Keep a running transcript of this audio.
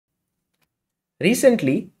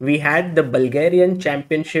Recently, we had the Bulgarian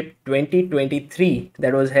Championship 2023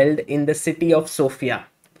 that was held in the city of Sofia.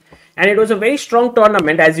 And it was a very strong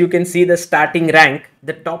tournament. As you can see, the starting rank,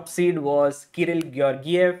 the top seed was Kirill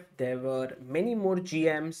Georgiev. There were many more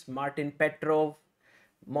GMs, Martin Petrov,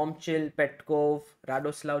 Momchil Petkov,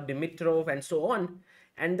 Radoslav Dimitrov, and so on.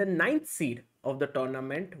 And the ninth seed of the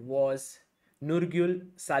tournament was Nurgyul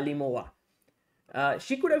Salimova.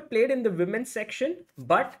 She could have played in the women's section,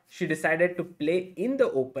 but she decided to play in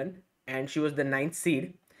the open, and she was the ninth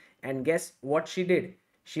seed. And guess what she did?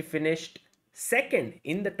 She finished second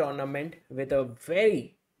in the tournament with a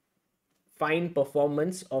very fine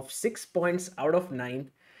performance of 6 points out of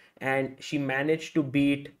nine, and she managed to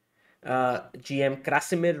beat GM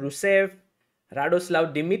Krasimir Rusev,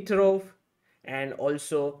 Radoslav Dimitrov, and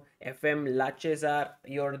also FM Lachezar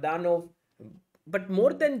Yordanov. But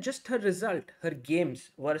more than just her result, her games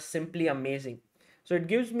were simply amazing. So it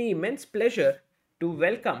gives me immense pleasure to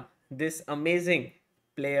welcome this amazing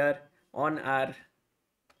player on our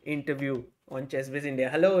interview on ChessBase India.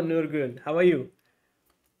 Hello, Nurgyul. How are you?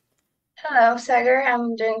 Hello, Sagar.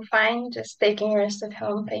 I'm doing fine, just taking rest at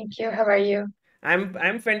home. Thank you. How are you?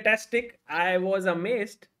 I'm fantastic. I was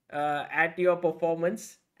amazed at your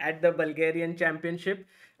performance at the Bulgarian Championship.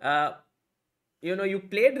 Uh, you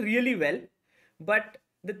played really well, but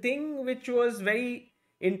the thing which was very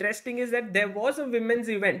interesting is that there was a women's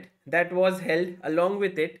event that was held along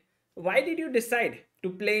with it. Why did you decide to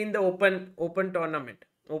play in the open tournament,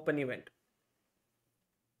 open event?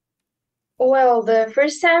 Well, the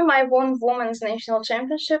first time I won women's national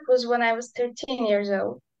championship was when I was 13 years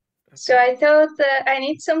old. So Okay. I thought I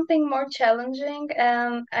need something more challenging,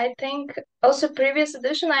 and I think also previous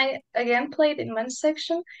edition I again played in men's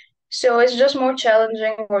section. So it's just more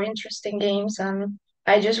challenging, more interesting games, and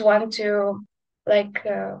I just want to like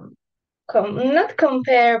not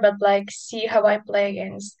compare, but like see how I play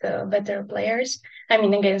against the better players. I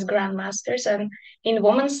mean, against grandmasters. And in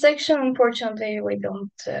women's section, unfortunately, we don't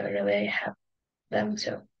really have them.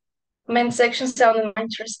 So men's section sounded more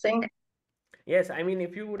interesting. Yes, I mean,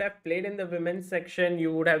 if you would have played in the women's section,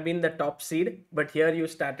 you would have been the top seed. But here you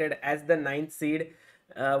started as the ninth seed.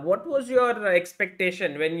 What was your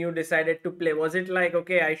expectation when you decided to play? Was it like,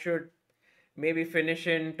 okay, I should maybe finish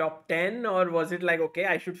in top 10, or was it like, okay,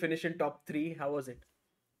 I should finish in top 3? How was it?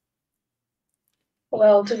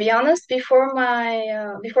 Well, to be honest, before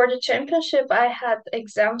the championship, I had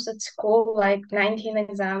exams at school, like 19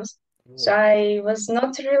 exams. So Oh. I was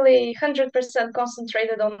not really 100%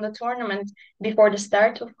 concentrated on the tournament before the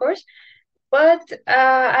start, of course. But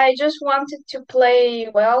I just wanted to play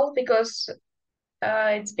well because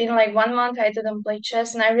it's been like 1 month I didn't play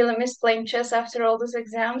chess, and I really miss playing chess after all those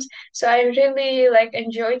exams. So I really like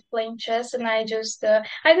enjoyed playing chess, and I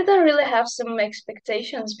didn't really have some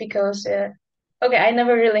expectations because okay, I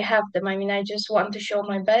never really have them. I mean, I just want to show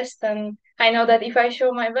my best, and I know that if I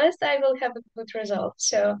show my best, I will have a good result.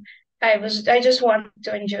 So I just wanted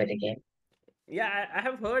to enjoy the game. Yeah, I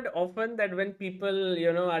have heard often that when people,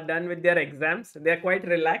 are done with their exams, they're quite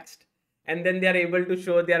relaxed and then they're able to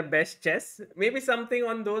show their best chess. Maybe something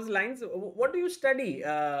on those lines. What do you study?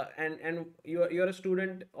 And you're a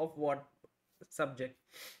student of what subject?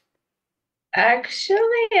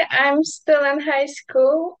 Actually, I'm still in high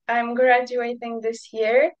school. I'm graduating this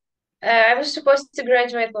year. I was supposed to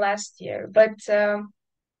graduate last year, but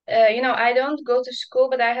I don't go to school,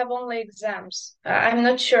 but I have only exams. I'm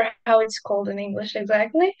not sure how it's called in English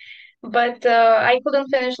exactly, but I couldn't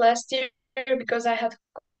finish last year because I had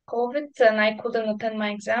COVID and I couldn't attend my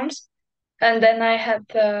exams. And then I had,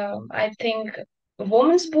 I think,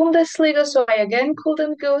 Women's Bundesliga, so I again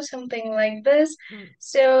couldn't go, something like this.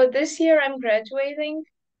 So this year I'm graduating.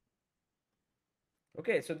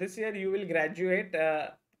 Okay, so this year you will graduate,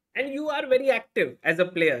 and you are very active as a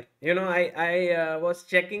player. I was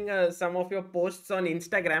checking some of your posts on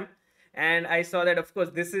Instagram, and I saw that, of course,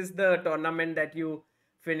 this is the tournament that you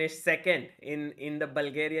finished second in the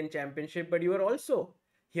Bulgarian Championship, but you are also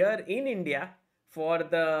here in India for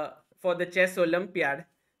the chess Olympiad.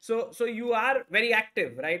 So you are very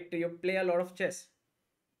active, right? You play a lot of chess.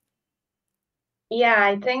 Yeah,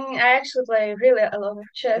 I think I actually play really a lot of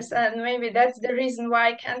chess, and maybe that's the reason why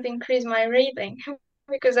I can't increase my rating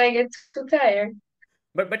because I get too tired.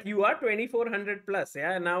 But you are 2400 plus,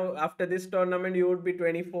 yeah. Now after this tournament, you would be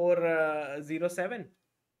 2407.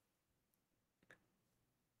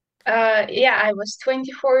 Yeah, I was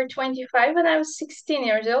 24, 25 when I was 16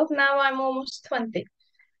 years old. Now I'm almost 20.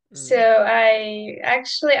 So Mm.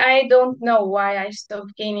 I don't know why I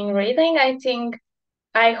stopped gaining rating. I think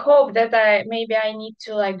I hope that I maybe I need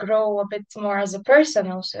to like grow a bit more as a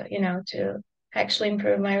person also, to actually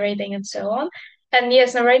improve my rating and so on. And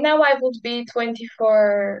yes, now right now I would be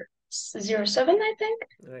 2407, I think.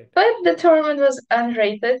 Right. But the tournament was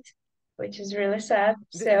unrated, which is really sad.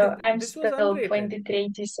 So I'm This was still unrated.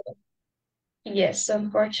 2387. Yes,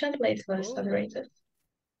 unfortunately it was Oh, unrated.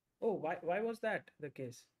 oh, why was that the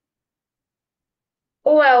case?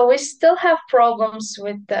 Well, we still have problems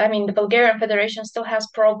with, I mean, the Bulgarian Federation still has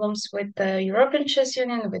problems with the European Chess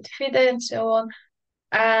Union, with FIDE and so on.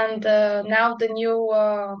 And now the new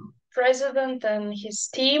president and his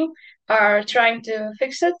team are trying to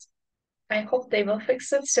fix it. I hope they will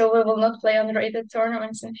fix it so we will not play unrated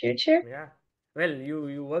tournaments in future. Yeah. Well,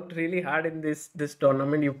 you worked really hard in this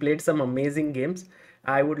tournament. You played some amazing games.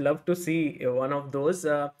 I would love to see one of those.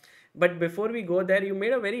 But before we go there, you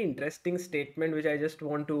made a very interesting statement, which I just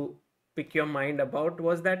want to pick your mind about,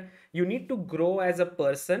 was that you need to grow as a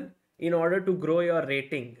person in order to grow your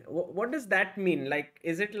rating. What does that mean? Like,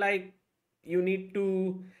 is it like you need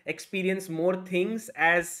to experience more things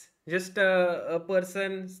as just a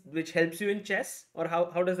person, which helps you in chess, or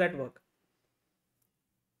how does that work?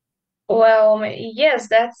 Well, yes,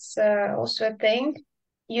 that's also a thing.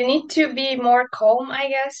 You need to be more calm, I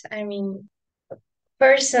guess. I mean,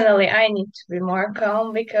 personally, I need to be more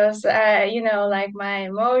calm because like my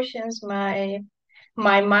emotions, my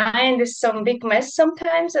mind is some big mess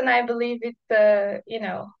sometimes, and I believe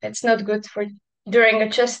it's not good for during a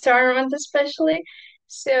chess tournament, especially.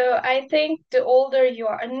 So I think the older you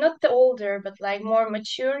are, and not the older, but like more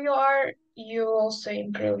mature you are, you also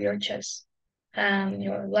improve your chess and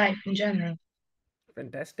your life in general.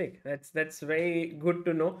 Fantastic. That's very good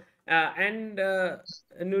to know. And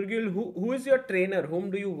Nurgyul, who is your trainer?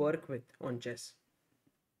 Whom do you work with on chess?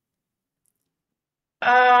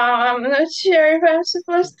 I'm not sure if I'm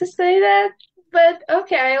supposed to say that, but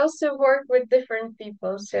okay, I also work with different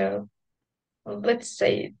people, so let's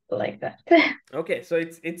say it like that. Okay, so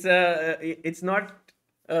it's not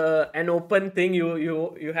an open thing.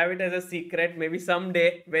 You have it as a secret. Maybe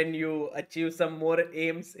someday when you achieve some more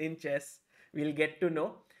aims in chess, we'll get to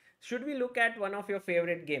know. Should we look at one of your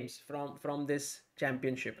favorite games from this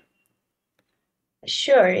championship?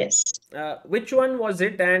 Sure, yes. Which one was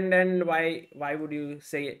it, and why would you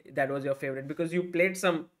say that was your favorite? Because you played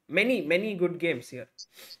some many good games here.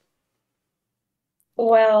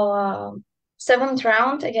 Well, seventh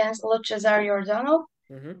round against Lochazar Jordanov.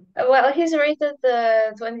 Mm-hmm. Well, he's rated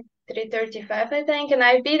 2335, I think, and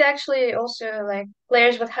I beat actually also like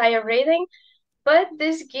players with higher rating. But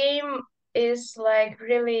this game is like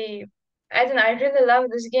really, I don't know, I really love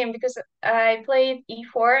this game because I played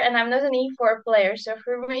e4 and I'm not an e4 player. So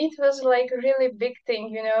for me, it was like a really big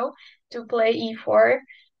thing, to play e4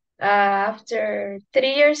 after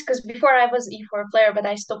 3 years. Because before I was e4 player, but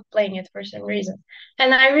I stopped playing it for some reason.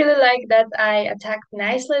 And I really like that I attacked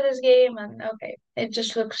nicely this game. And okay, it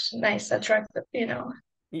just looks nice, attractive.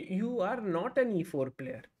 You are not an e4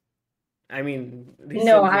 player. I mean, No,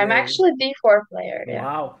 recently. I'm actually d4 player. Yeah.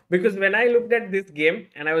 Wow. Because when I looked at this game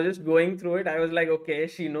and I was just going through it, I was like, okay,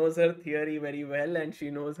 she knows her theory very well and she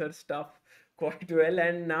knows her stuff quite well.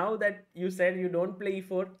 And now that you said you don't play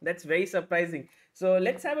e4, that's very surprising. So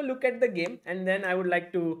let's have a look at the game, and then I would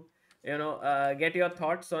like to, get your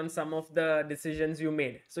thoughts on some of the decisions you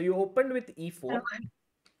made. So you opened with e4. Okay.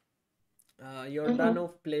 Mm-hmm.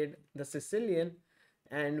 Yordanov played the Sicilian,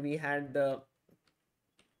 and we had the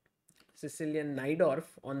Sicilian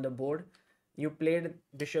Najdorf on the board. You played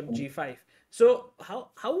Bishop G5. So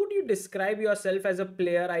how would you describe yourself as a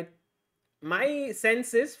player? My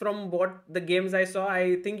sense is, from what the games I saw,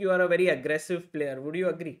 I think you are a very aggressive player. Would you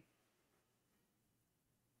agree?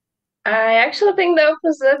 I actually think the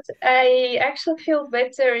opposite. I actually feel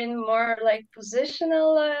better in more like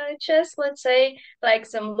positional chess, let's say, like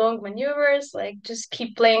some long maneuvers, like just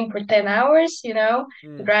keep playing for 10 hours,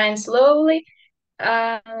 Hmm. grind slowly.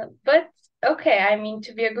 But okay, I mean,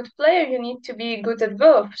 to be a good player, you need to be good at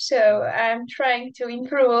both. So Hmm. I'm trying to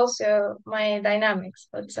improve also my dynamics,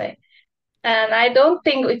 let's say. And I don't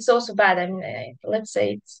think it's also bad. I mean, let's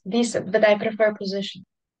say it's decent, but I prefer position.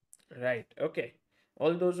 Right. Okay.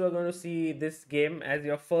 All those who are going to see this game as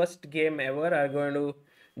your first game ever are going to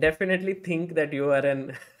definitely think that you are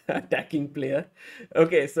an attacking player.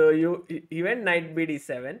 Okay, so you went knight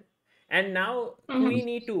bd7, and now Mhm. queen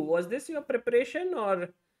e2. Was this your preparation, or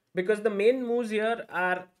because the main moves here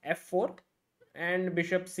are f4 and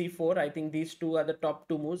bishop c4? I think these two are the top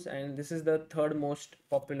two moves, and this is the third most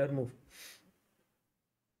popular move.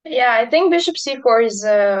 Yeah, I think bishop c4 is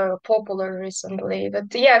popular recently.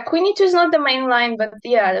 But yeah, queen e2 is not the main line, but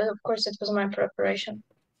yeah, of course it was my preparation.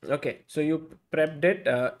 Okay, so you prepped it,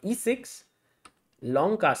 e6,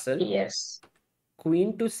 long castle, Yes.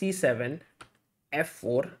 queen to c7,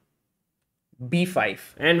 f4, b5,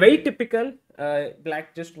 and very typical.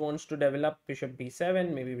 Black just wants to develop bishop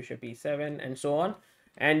b7, maybe bishop e7, and so on.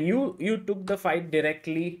 And you took the fight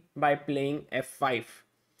directly by playing f5,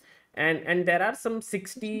 and there are some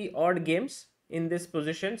 60 odd games in this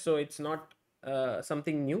position, so it's not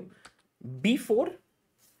something new. b4,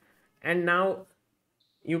 and now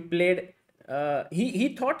you played.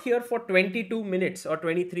 He thought here for 22 minutes or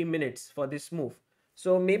 23 minutes for this move,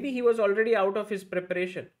 so maybe he was already out of his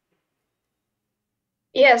preparation.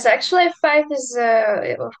 Yes, actually, F5 is,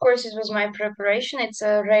 of course, it was my preparation. It's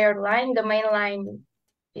a rare line. The main line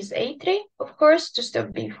is A3, of course, just a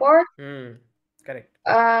B4. Correct.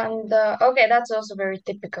 And okay, that's also very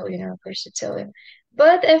typical, for Sicilian.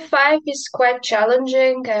 But F5 is quite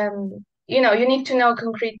challenging, and you need to know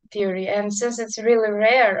concrete theory. And since it's really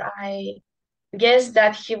rare, I guess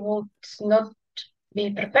that he would not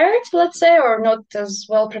be prepared, let's say, or not as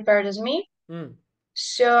well prepared as me.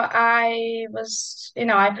 So I was,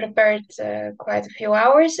 I prepared quite a few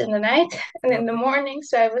hours in the night and in the Okay. morning.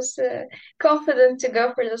 So I was confident to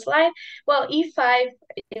go for this line. Well, E5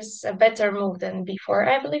 is a better move than B4,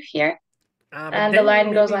 I believe here. But And the then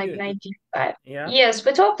line goes maybe like you, 95. yeah. Yes,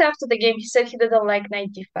 we talked after the game. He said he didn't like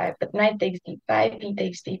 95, but knight takes D5, he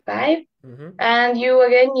takes D5. And you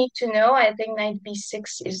again need to know, I think knight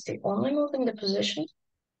B6 is the only move in the position.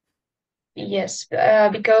 Yes,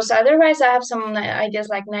 because otherwise I have some ideas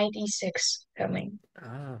like knight e6 coming.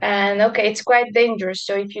 And okay, it's quite dangerous.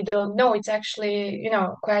 So if you don't know, it's actually,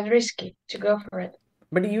 quite risky to go for it.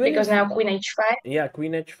 But even Because if, now queen h5. yeah,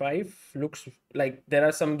 queen h5 looks like there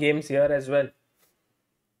are some games here as well.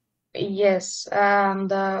 Yes, and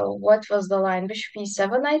what was the line? Bishop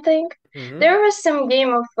e7, I think. There was some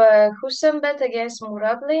game of Husenbet against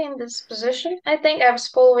Muradli in this position. I think I was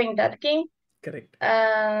following that game. Correct.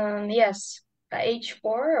 Yes, h4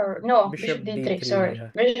 or no, Bishop bishop d3, d3, sorry. yeah.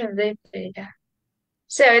 Bishop d3, yeah.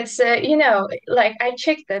 So it's, like I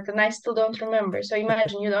checked it and I still don't remember. So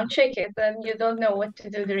imagine you don't check it and you don't know what to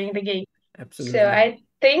do during the game. So Absolutely. I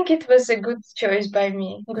think it was a good choice by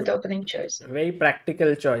me, good opening choice. Very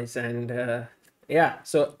practical choice. And yeah,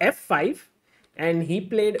 so f5, and he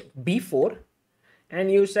played b4,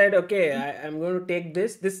 and you said, okay, I'm going to take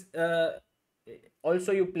this.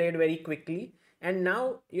 Also you played very quickly, and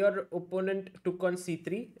now your opponent took on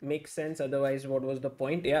c3. Makes sense, otherwise what was the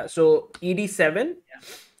point? Yeah, so ed7.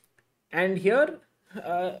 And here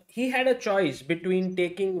he had a choice between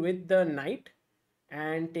taking with the knight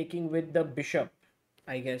and taking with the bishop,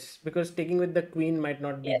 I guess, because taking with the queen might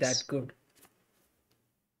not be that Yes. good.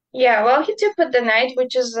 Yeah, well, he took with the knight,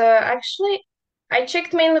 which is actually, I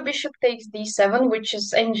checked mainly bishop takes d7, which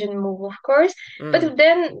is engine move, of course. But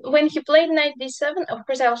then when he played knight d7, of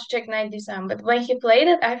course, I also checked knight d7. But when he played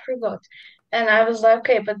it, I forgot. And I was like,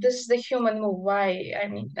 okay, but this is the human move. Why? I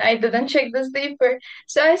mean, I didn't check this deeper.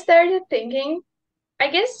 So I started thinking, I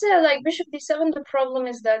guess like bishop d7, the problem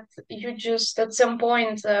is that you just at some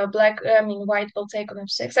point white will take on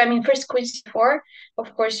f6. I mean first queen c4.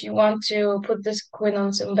 Of course you want to put this queen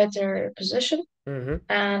on some better position.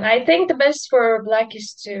 And I think the best for black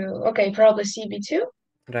is to probably cb2,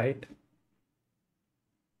 Right.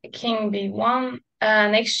 king b1,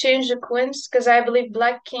 and exchange the queens because I believe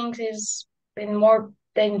black king is in more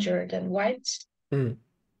danger than white.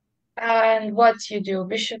 And what you do,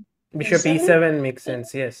 bishop Bishop e7? e7 makes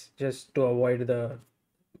sense, yes, just to avoid the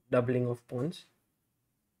doubling of pawns.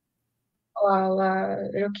 Well,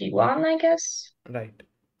 rook e1, I guess. Right.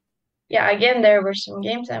 Yeah, again, there were some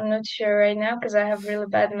games. I'm not sure right now because I have really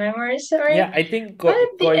bad memories, sorry. Yeah, I think But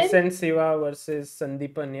at the end, Koisen Siva versus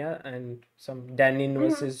Sandipan, yeah, and some Danin mhm.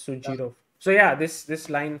 versus Sujirov. So yeah, this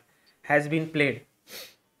line has been played.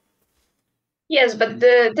 Yes, but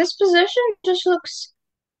this position just looks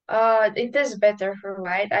it is better for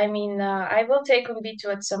white. I mean, I will take on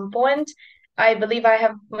b2 at some point. I believe I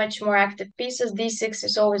have much more active pieces. d6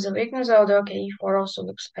 is always a weakness, although okay, e4 also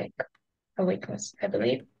looks like a weakness, I Right.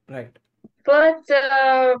 believe. Right. But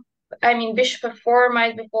I mean, bishop f4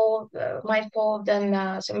 might fall.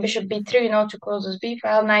 Then some bishop b3, to close this b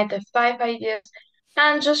file. Knight f5 ideas,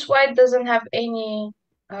 and just white doesn't have any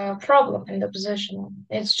problem in the position.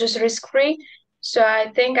 It's just risk free. So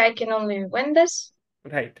I think I can only win this,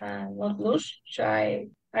 Right. not lose. So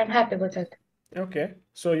I'm happy with it. Okay.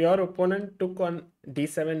 So your opponent took on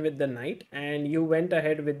d7 with the knight, and you went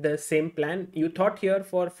ahead with the same plan. You thought here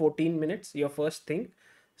for 14 minutes, your first thing.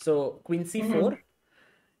 So queen c4,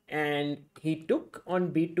 and he took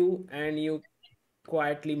on b2, and you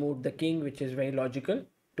quietly moved the king, which is very logical,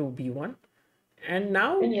 to b1. And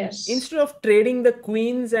now Yes. instead of trading the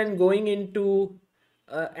queens and going into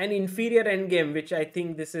an inferior endgame, which I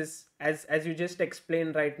think this is, as you just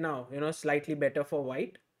explained right now, slightly better for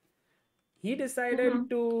white. He decided Hmm.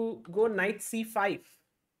 to go knight c5,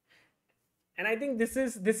 and I think this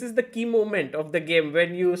is the key moment of the game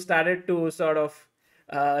when you started to sort of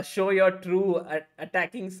show your true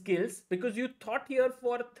attacking skills, because you thought here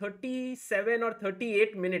for 37 or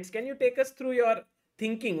 38 minutes. Can you take us through your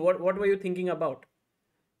thinking? What were you thinking about?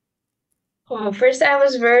 Well, first I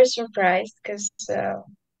was very surprised because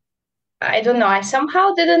I don't know. I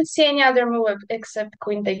somehow didn't see any other move except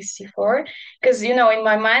queen takes c4. Because, in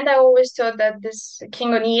my mind, I always thought that this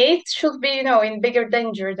king on e8 should be, in bigger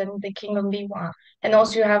danger than the king on b1. And Right.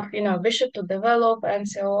 also you have, bishop to develop and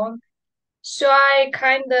so on. So I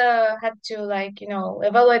kind of had to, like,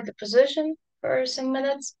 evaluate the position for some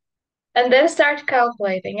minutes and then start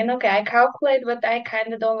calculating. And okay, I calculate, but I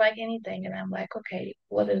kind of don't like anything. And I'm like, okay,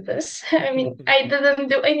 what is this? I mean, I didn't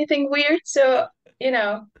do anything weird, so you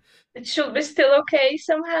know, it should be still okay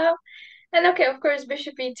somehow. And okay, of course,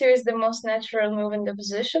 bishop e2 is the most natural move in the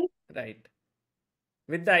position. Right.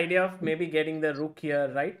 With the idea of maybe getting the rook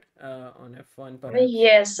here, right? On f1 perhaps.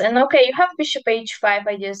 Yes, and okay, you have bishop h5,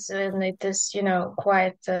 I guess, and it is,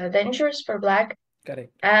 quite dangerous for black.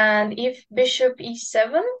 Correct. And if bishop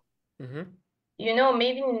e7, Mm-hmm.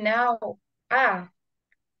 maybe now, ah,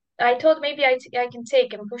 I thought maybe I can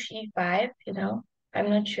take and push e5, I'm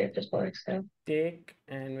not sure if this works though. Take,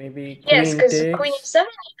 and maybe Yes, queen because queen takes. e7,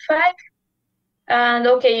 e5, and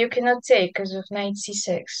okay, you cannot take because of knight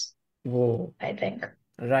c6, Whoa. I think.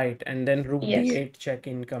 Right, and then rook Yes, d8 check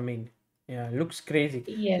incoming. Yeah, looks crazy.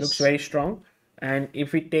 Looks yes. very strong. And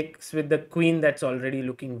if he takes with the queen, that's already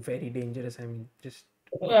looking very dangerous. I mean, just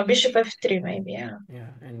Bishop f3 maybe, yeah. yeah.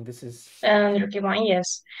 And this is And rook e1,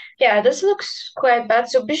 yes. Yeah, this looks quite bad.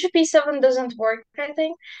 So bishop e7 doesn't work, I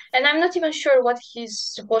think. And I'm not even sure what he's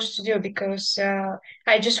supposed to do because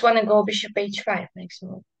I just want to go bishop h5 next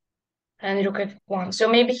move. And rook f1. So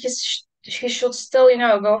maybe he should still,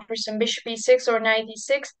 go for some bishop e6 or knight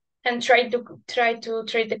e6 and try to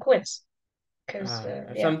trade the queens. Because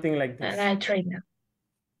yeah, something like and this. I trade now.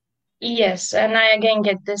 Yes, and I again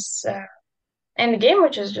get this endgame,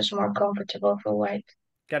 which is just more comfortable for white.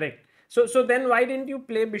 Correct. So then why didn't you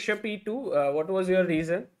play bishop e2? What was your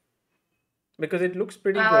reason? Because it looks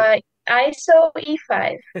pretty good. Uh, I saw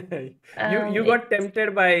e5. You It got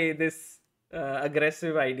tempted by this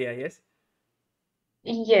aggressive idea, yes?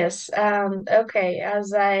 Yes, okay.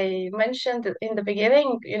 As I mentioned in the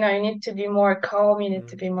beginning, you need to be more calm, you need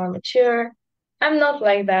to Mm. be more mature. I'm not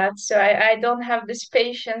like that, so I don't have this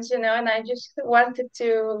patience, and I just wanted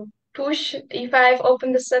to push e5,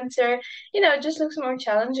 open the center, it just looks more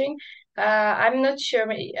challenging. I'm not sure.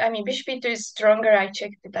 I mean, bishop e2 is stronger. I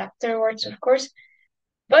checked it afterwards, of course.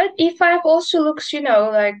 But e5 also looks,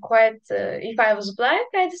 like quite. If I was black,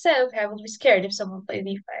 I decided, okay, I would be scared if someone played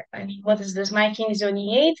e5. I mean, what is this? My king is on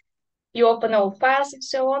e8, you open all fast and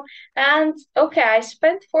so on. And okay, I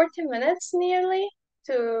spent 40 minutes nearly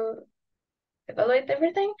to evaluate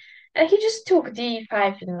everything. And he just took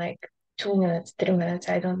d5 in like 2 minutes, 3 minutes,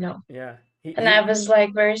 I don't know. Yeah. And I was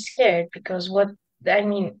like very scared because I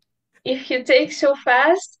mean, if you take so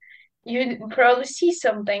fast, you probably see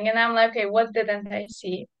something. And I'm like, okay, what didn't I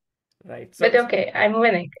see? Right. But okay, I'm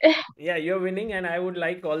winning. Yeah, you're winning, and I would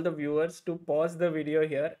like all the viewers to pause the video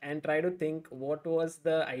here and try to think what was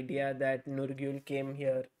the idea that Nurgyul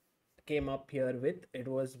came up here with. It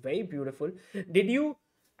was very beautiful. Did you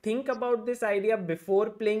think about this idea before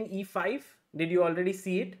playing e5? Did you already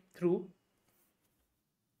see it through?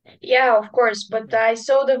 Yeah, of course, but Right. I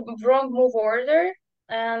saw the wrong move order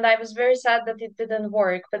and I was very sad that it didn't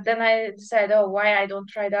work. But then I decided, oh, why I don't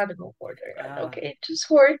try the other move order? And Ah, okay, it just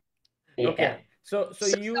worked. Yeah. okay. So So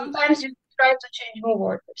you sometimes you try to change move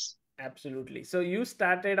orders. absolutely. So you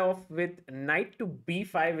started off with knight to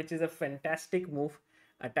b5, which is a fantastic move,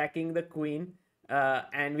 attacking the queen.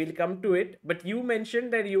 And we'll come to it. But you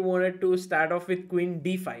mentioned that you wanted to start off with queen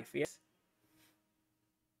d5, yes?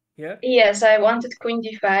 Here? Yes, I wanted queen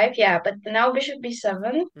d5, yeah, but now bishop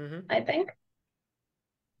b7, Mm-hmm. I think.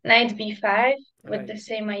 Knight b5 with Right. the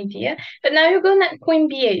same idea. But now you're gonna queen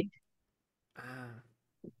b8, Ah,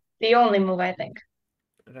 the only move, I think.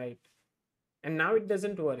 right. And now it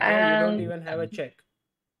doesn't work. Yeah, you don't And even have a check.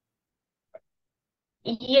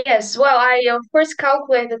 yes, well, I of course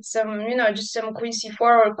calculated some, just some queen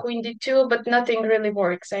c4 or queen d2, but nothing really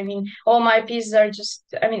works. I mean, all my pieces are just,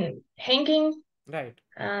 I mean, hanging, Right.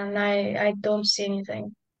 and I don't see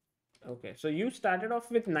anything. Okay. So you started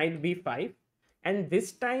off with knight b5, and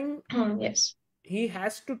this time Yes. he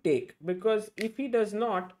has to take, because if he does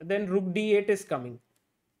not, then rook d8 is coming.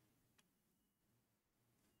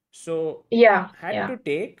 So Yeah, had yeah. to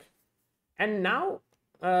take. And now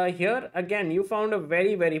here again, you found a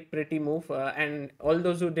very, very pretty move. And all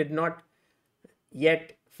those who did not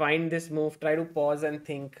yet find this move, try to pause and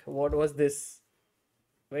think, what was this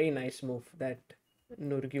very nice move that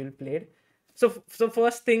Nurgyul played? So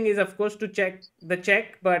first thing is of course to check the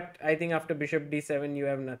check, but I think after bishop d7 you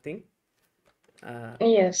have nothing. Uh,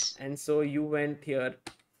 Yes. and so you went here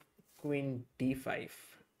queen d5.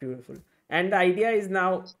 Beautiful. And the idea is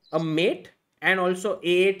now a mate, and also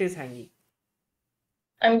a8 is hanging,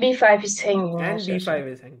 And b5 is hanging and also, so b5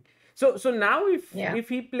 is hanging. So now yeah. if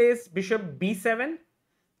he plays bishop b7,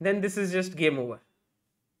 then this is just game over.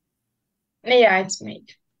 Yeah, it's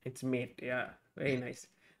made. It's mate. Yeah, very nice.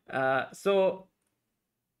 So,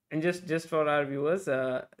 and just for our viewers,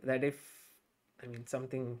 that if I mean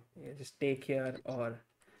something, yeah, just take here, or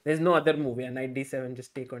there's no other move. Yeah, knight d7,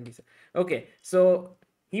 just take on d7. Okay, so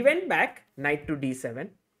he went back knight to d7,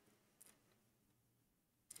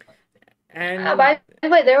 and By the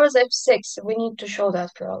way, there was f6. We need to show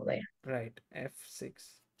that probably. right, f6.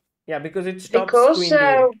 Yeah, because it stops Because, queen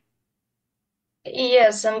d8.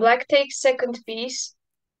 yes, and black takes second piece.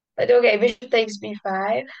 But okay, bishop takes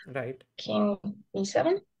b5, Right, king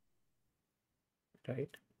e7,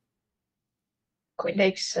 right. queen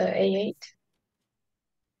takes a8,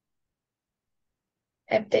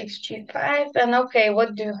 f takes g5, and okay,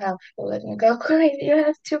 what do you have? Let me calculate. You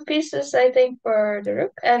have two pieces, I think, for the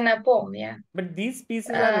rook and a pawn, yeah. But these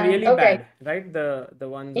pieces are really Okay, bad, right? The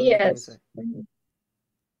ones on the king yes. side. Mhm.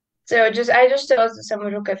 So I just chose some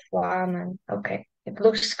rook f1, and okay, it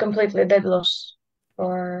looks completely dead loss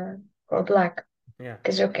for black. Yeah,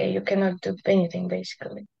 Because okay, you cannot do anything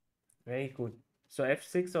basically. very cool. So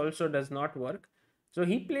f6 also does not work. So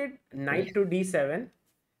he played Yeah. knight to d7,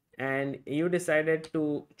 and you decided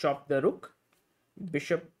to chop the rook,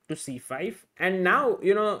 bishop to c5. And now,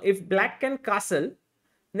 if black can castle,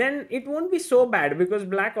 then it won't be so bad, because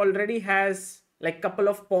black already has like couple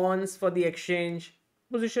of pawns for the exchange.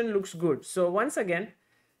 Position looks good. So once again,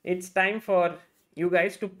 it's time for you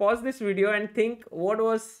guys to pause this video and think what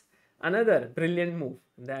was another brilliant move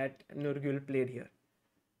that Nurgyul played here.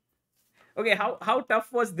 Okay, how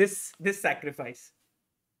tough was this sacrifice?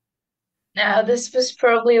 Now this was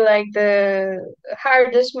probably like the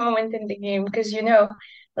hardest moment in the game because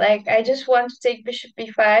like I just want to take bishop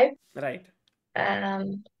b5, Right.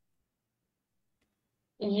 and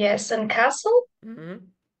yes, and castle, Hmm.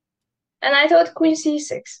 and I thought queen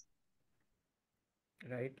c6.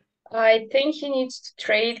 Right. I think he needs to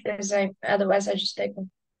trade because I otherwise I just take on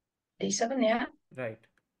d7, yeah. Right.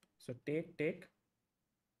 So take.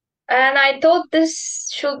 And I thought this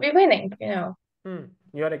should be winning,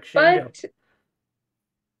 Your exchange up. but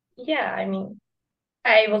yeah, I mean.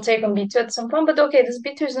 I will take on b2 at some point, but okay, this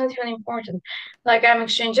b2 is not even important. Like I'm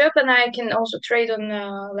exchange up, and I can also trade on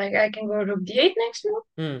like I can go rook d8 next move.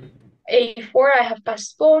 Hmm. a4, I have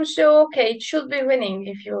passed pawn, so okay, it should be winning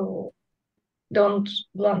if you don't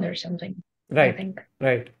blunder something, I Right. think.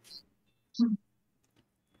 Right.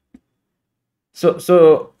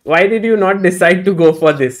 So why did you not decide to go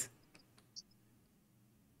for this?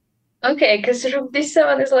 Okay, because rook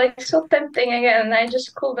d7 is like so tempting again, and I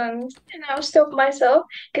just couldn't, stop myself.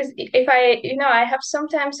 Because if I have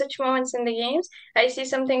sometimes such moments in the games, I see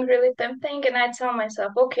something really tempting, and I tell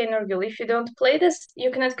myself, okay, Nurgyul, if you don't play this, you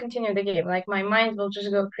cannot continue the game. Like my mind will just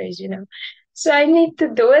go crazy. So I need to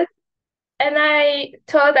do it. And I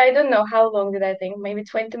thought, I don't know how long did I think, maybe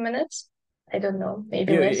 20 minutes? I don't know,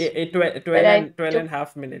 maybe less. 12 But I and 12 took and a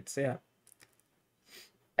half minutes. Yeah.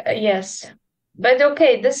 Yes. But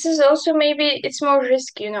okay, this is also maybe it's more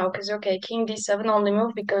risky, because okay, king d7 only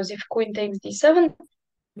move because if queen takes d7,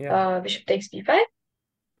 Yeah. bishop takes d5,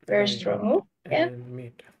 very Right. strong move, yeah, And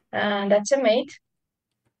mate. and that's a mate.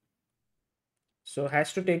 So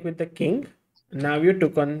has to take with the king. Now you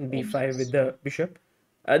took on b5 with Yes. the bishop.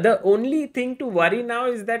 The only thing to worry now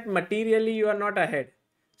is that materially you are not ahead.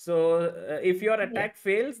 So if your Yeah. attack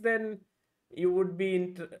fails, then you would be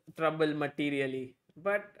in trouble materially.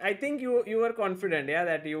 But I think you were confident, yeah,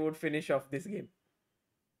 that you would finish off this game.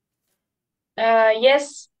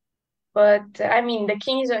 Yes, but I mean the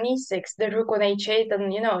king is on e6, the rook on h8,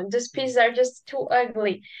 and these pieces are just too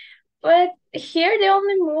ugly. But here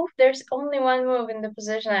there's only one move in the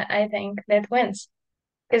position I think that wins.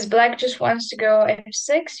 Because black just wants to go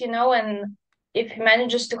f6, and if he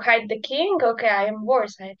manages to hide the king, okay, I am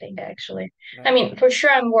worse, I think, actually. I Right. mean, for sure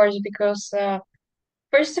I'm worse because,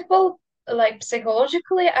 first of all, like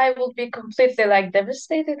psychologically, I will be completely like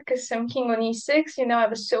devastated because I'm king on e6, I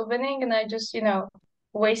was so winning and I just,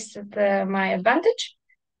 wasted my advantage.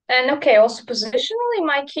 And okay, also positionally,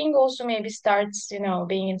 my king also maybe starts,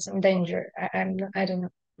 being in some danger. I don't know.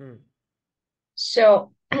 Hmm.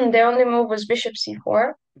 So the only move was bishop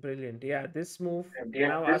c4. Brilliant. Yeah, this move Yeah,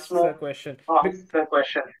 now this asks move a question. asks the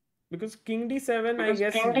question. Because king d7, I Because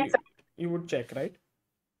guess king d7. you would check, right?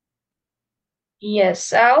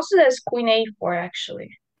 Yes, also there's queen a4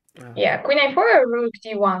 actually. Ah, Yeah, queen a4 or rook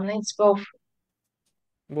d1. It's both.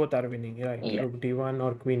 both are winning, right? Yeah. Rook d1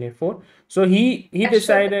 or queen a4. So he Actually,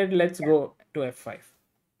 decided, let's go to f5.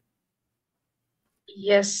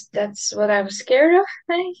 yes, that's what I was scared of.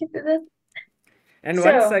 He did it. And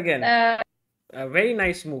once So, again, a very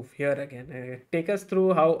nice move here again. Take us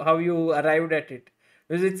through how you arrived at it.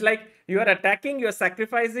 Because it's like you are attacking, you're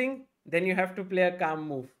sacrificing, then you have to play a calm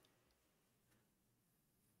move.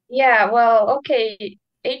 yeah, well, okay.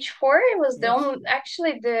 H4 was the Yes. only,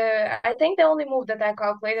 actually, I think the only move that I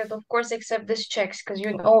calculated, of course, except this checks, because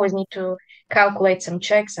you always need to calculate some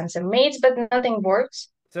checks and some mates, but nothing works.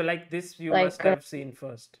 So like this you must Like, have seen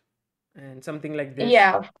first. And something like this.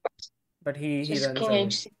 yeah, But he just runs king away.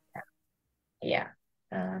 h6. Yeah,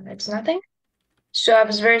 it's nothing. So I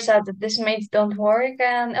was very sad that this mates don't work.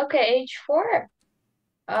 And okay, h4.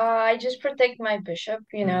 I just protect my bishop.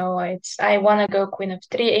 Hmm. I want to go queen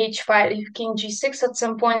f3, h5, if king g6 at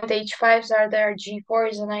some point, h5s are there, g4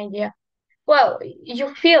 is an idea. Well,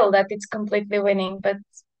 you feel that it's completely winning, but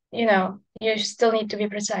you still need to be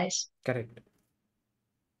precise. Correct.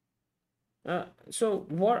 So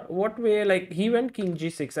what way, like he went king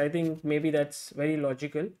g6. I think maybe that's very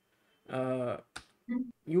logical. Uh,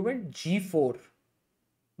 you went g4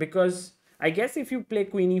 because I guess if you play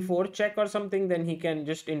queen e4 check or something, then he can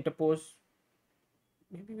just interpose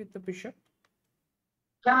maybe with the bishop.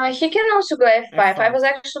 He can also go f5. I f5. was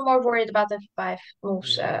actually more worried about f5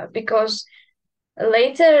 moves Hmm. because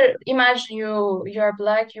later, imagine you're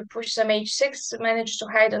black, you push some h6, manage to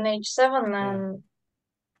hide on h7, Yeah. and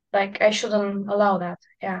like I shouldn't allow that.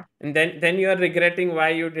 Yeah. And then you are regretting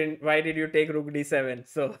why did you take rook d7.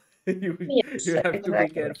 So you Yes, have to be exactly.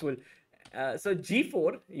 careful. So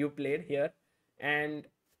g4 you played here, and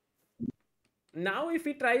now if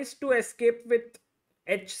he tries to escape with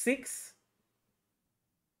h6,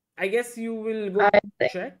 I guess you will I go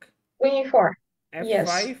think check. queen e4. Yes.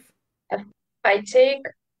 f5. F I take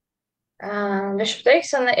bishop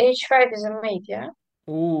takes and the h5 is a mate, yeah?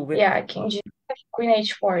 Ooh, with Yeah, king g5, queen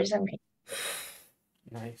h4 is a mate.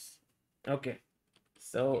 nice. Okay,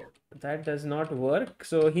 so that does not work.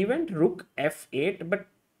 So he went rook f8, but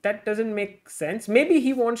that doesn't make sense. Maybe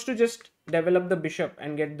he wants to just develop the bishop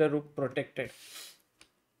and get the rook protected.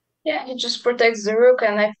 Yeah, he just protects the rook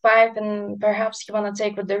and f5, and perhaps he wanna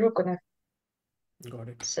take with the rook on Got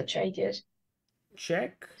it. such ideas.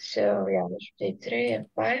 Check. So yeah, bishop d3,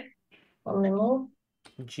 f5, only move.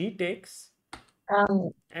 G takes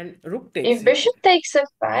Um, and rook takes if here. bishop takes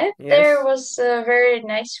f5, there Yes. was a very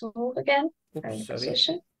nice move again Oops, in sorry.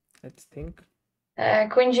 position. Let's think.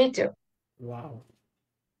 Queen g2. Wow.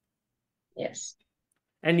 Yes.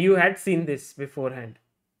 And you had seen this beforehand.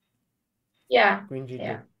 Yeah. Queen g2.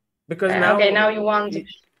 Yeah. Because Okay, now now you want.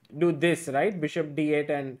 do this, right? Bishop d8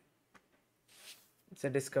 and it's a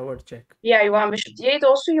discovered check. Yeah, you want bishop d8.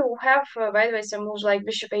 Also, you have, by the way, some moves like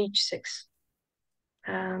bishop h6.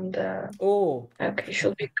 And Oh, okay,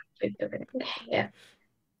 should be completely winning. Yeah.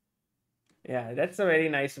 yeah, that's a very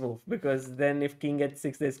nice move because then if king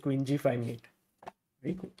h6, there's queen g5 mate.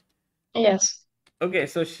 Very cool. Yes. Okay,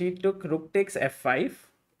 so she took rook takes f5.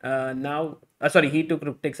 Now, sorry, he took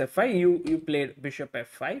rook takes f5. You played bishop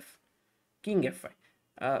f5, king f5.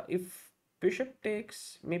 If bishop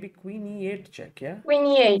takes, maybe queen e8 check, yeah. Queen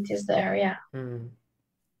e8 is there. Yeah. Hmm.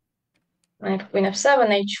 And queen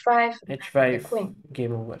f7, h5, and the h5, queen.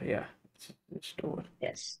 game over. Yeah, it's over.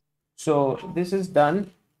 Yes. So this is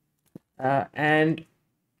done, and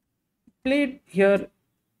played here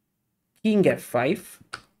king f5.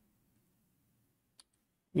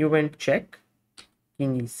 You went check,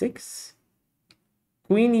 king e6,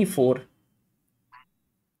 queen e4.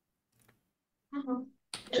 Mhm.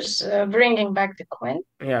 Just bringing back the queen.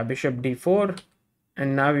 Yeah, bishop d4,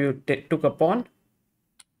 and now you took a pawn,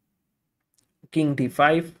 king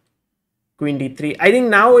d5, queen d3. I think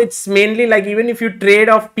now it's mainly like even if you trade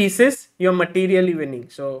off pieces, you're materially winning.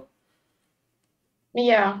 So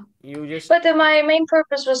Yeah. you just But my main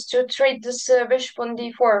purpose was to trade this bishop on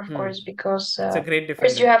d4, of hmm, course, because it's a great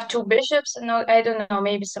first you defender. have two bishops, and I don't know,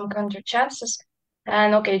 maybe some counter chances.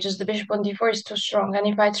 And okay, just the bishop on d4 is too strong. And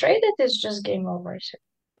if I trade it, it's just game over. So.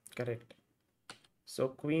 Correct. So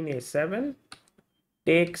queen a7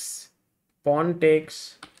 takes, pawn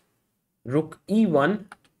takes, rook e1,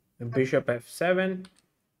 bishop f7,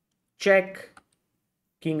 check,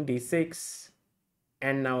 king d6,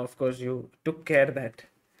 and now of course you took care that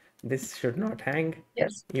this should not hang.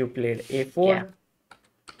 Yes. You played Yeah. a4,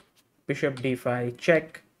 bishop d5,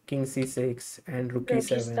 check, king c6, and rook Rook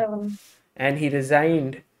e7. e7. And he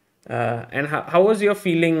resigned. And how was your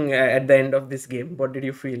feeling at the end of this game? What did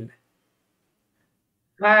you feel?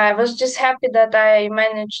 I was just happy that I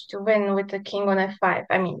managed to win with the king on f5.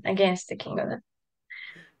 I mean, against the king on f.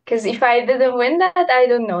 Because if I didn't win that, I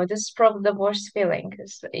don't know. This is probably the worst feeling.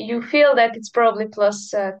 Because you feel that it's probably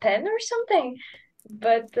plus 10 or something,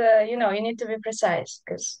 but you need to be precise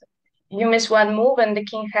because you miss one move and the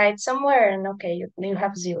king hides somewhere, and okay, you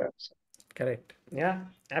have zero. So. Correct. Yeah,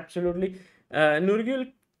 absolutely.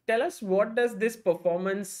 Nurgyul, tell us, what does this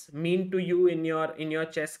performance mean to you in your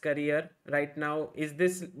chess career right now? Is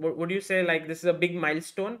this, would you say, like, this is a big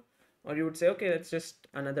milestone, or you would say, okay, that's just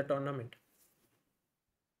another tournament?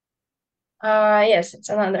 Yes, it's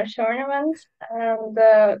another tournament, and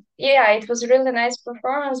yeah, it was a really nice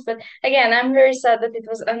performance. But again, I'm very sad that it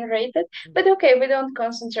was unrated. But okay, we don't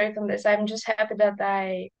concentrate on this. I'm just happy that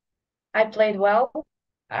I played well.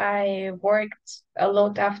 I worked a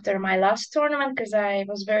lot after my last tournament because I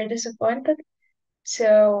was very disappointed.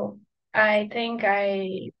 So I think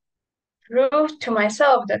I proved to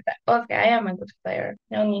myself that okay, I am a good player.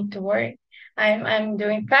 No need to worry. I'm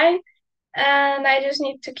doing fine, and I just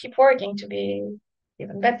need to keep working to be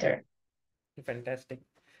even better. Fantastic.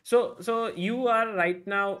 So you are right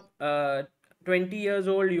now 20 years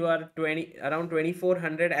old. You are 20, around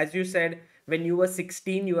 2400. As you said, when you were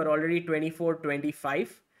 16, you are already 24,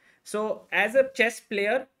 25. So as a chess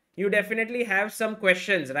player, you definitely have some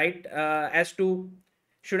questions, right? As to,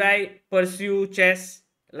 should I pursue chess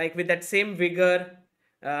like with that same vigor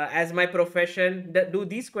as my profession? Do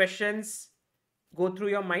these questions go through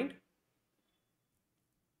your mind?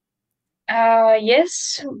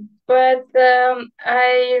 Yes, but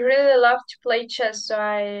I really love to play chess, so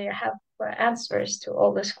I have answers to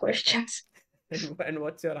all these questions. And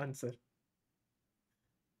what's your answer?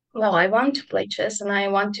 Well, I want to play chess and I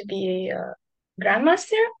want to be a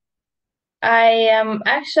grandmaster. I am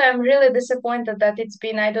actually I'm really disappointed that it's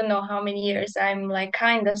been I don't know how many years. I'm like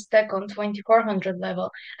kind of stuck on 2400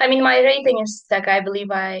 level. I mean, my rating is stuck. I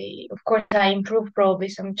believe I of course I improved probably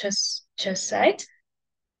some chess sites,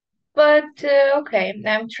 but okay,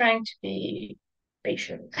 I'm trying to be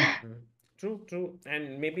patient. Mm. True, true.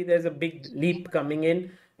 And maybe there's a big leap coming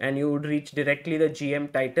in and you would reach directly the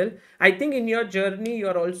GM title. I think in your journey,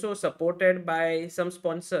 you're also supported by some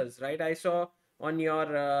sponsors, right? I saw on your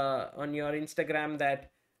Instagram that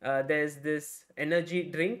there's this energy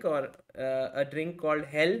drink or a drink called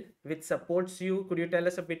Hell, which supports you. Could you tell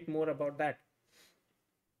us a bit more about that?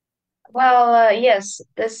 Well, yes,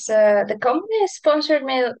 this the company sponsored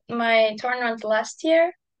me my tournament last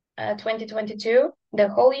year, 2022, the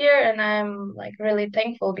whole year, and I'm like really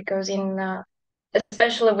thankful because in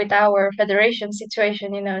especially with our federation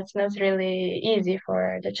situation, it's not really easy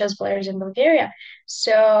for the chess players in Bulgaria.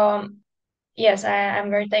 So yes, I'm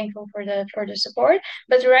very thankful for the support.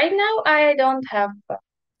 But right now, I don't have Right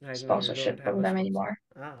now, you don't sponsorship have from a them sponsor. anymore.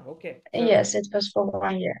 Ah, okay. Yes, it was for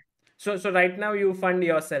 1 year. So right now you fund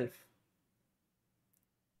yourself.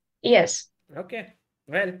 Yes. Okay.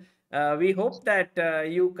 Well, we hope that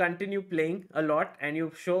you continue playing a lot and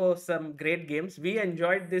you show some great games. We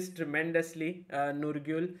enjoyed this tremendously,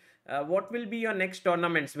 Nurgyul. What will be your next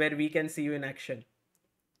tournaments where we can see you in action?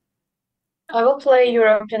 I will play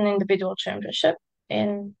European Individual Championship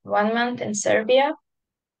in 1 month in Serbia,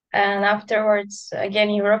 and afterwards again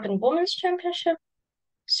European Women's Championship.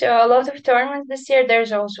 So a lot of tournaments this year.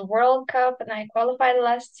 There's also World Cup, and I qualified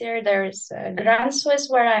last year. There's Grand Swiss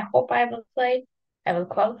where I hope I will play. I will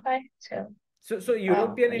qualify. So So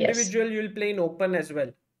European yes, individual, you'll play in open as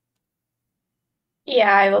well.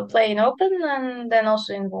 yeah, I will play in Open and then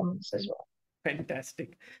also in Women's as well.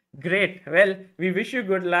 Fantastic. Great. Well, we wish you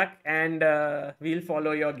good luck and we'll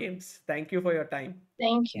follow your games. Thank you for your time.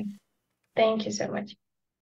 Thank you. Thank you so much.